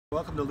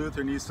Welcome to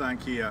Luther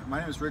Nissan Kia. My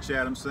name is Rich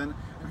Adamson.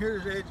 I'm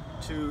here today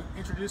to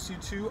introduce you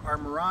to our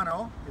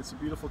Murano. It's a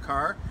beautiful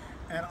car,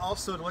 and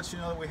also to let you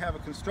know that we have a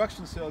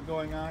construction sale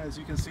going on. As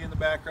you can see in the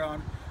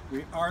background,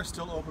 we are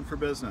still open for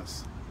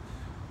business.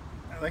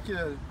 I'd like you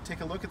to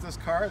take a look at this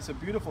car. It's a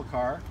beautiful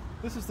car.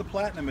 This is the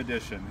Platinum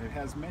Edition. It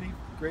has many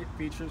great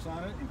features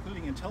on it,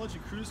 including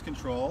intelligent cruise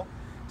control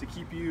to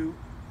keep you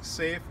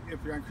safe. If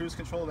you're on cruise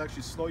control, it'll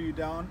actually slow you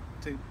down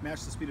to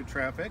match the speed of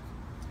traffic.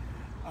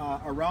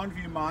 Around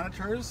view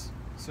monitors,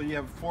 so you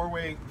have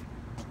four-way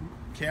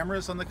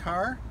cameras on the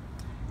car.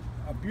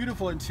 A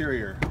beautiful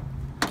interior,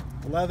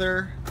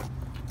 leather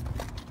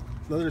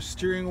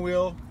steering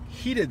wheel,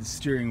 heated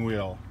steering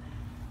wheel.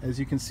 As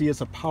you can see, it's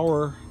a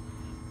power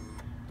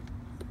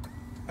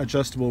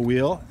adjustable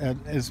wheel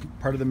as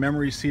part of the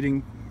memory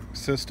seating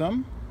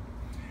system.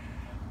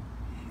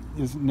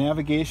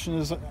 Navigation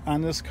is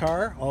on this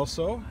car,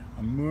 also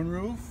a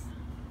moonroof.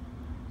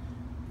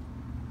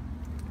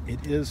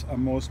 It is a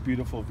most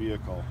beautiful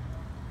vehicle.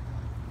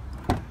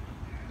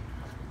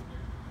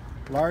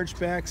 Large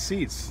back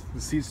seats.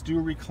 The seats do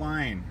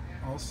recline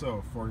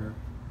also for your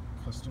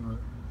customer,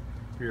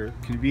 for your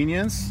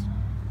convenience.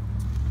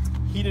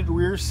 Heated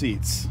rear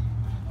seats.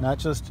 Not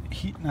just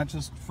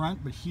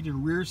front, but heated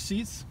rear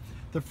seats.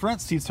 The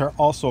front seats are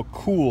also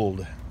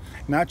cooled,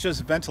 not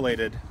just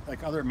ventilated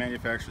like other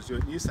manufacturers do.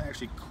 Nissan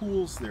actually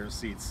cools their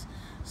seats,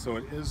 so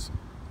it is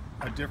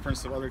a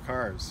difference of other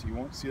cars. You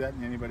won't see that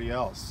in anybody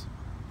else.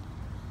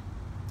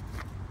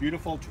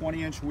 Beautiful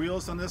 20-inch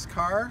wheels on this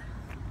car.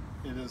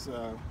 It is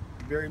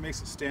makes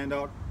it stand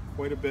out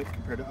quite a bit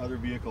compared to other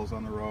vehicles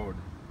on the road.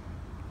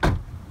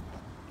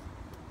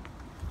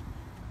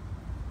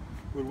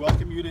 Would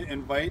welcome you to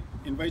invite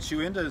you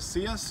in to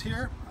see us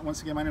here.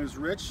 Once again, my name is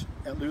Rich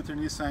at Luther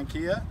Nissan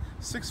Kia,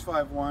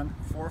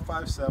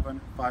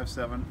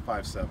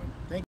 651-457-5757.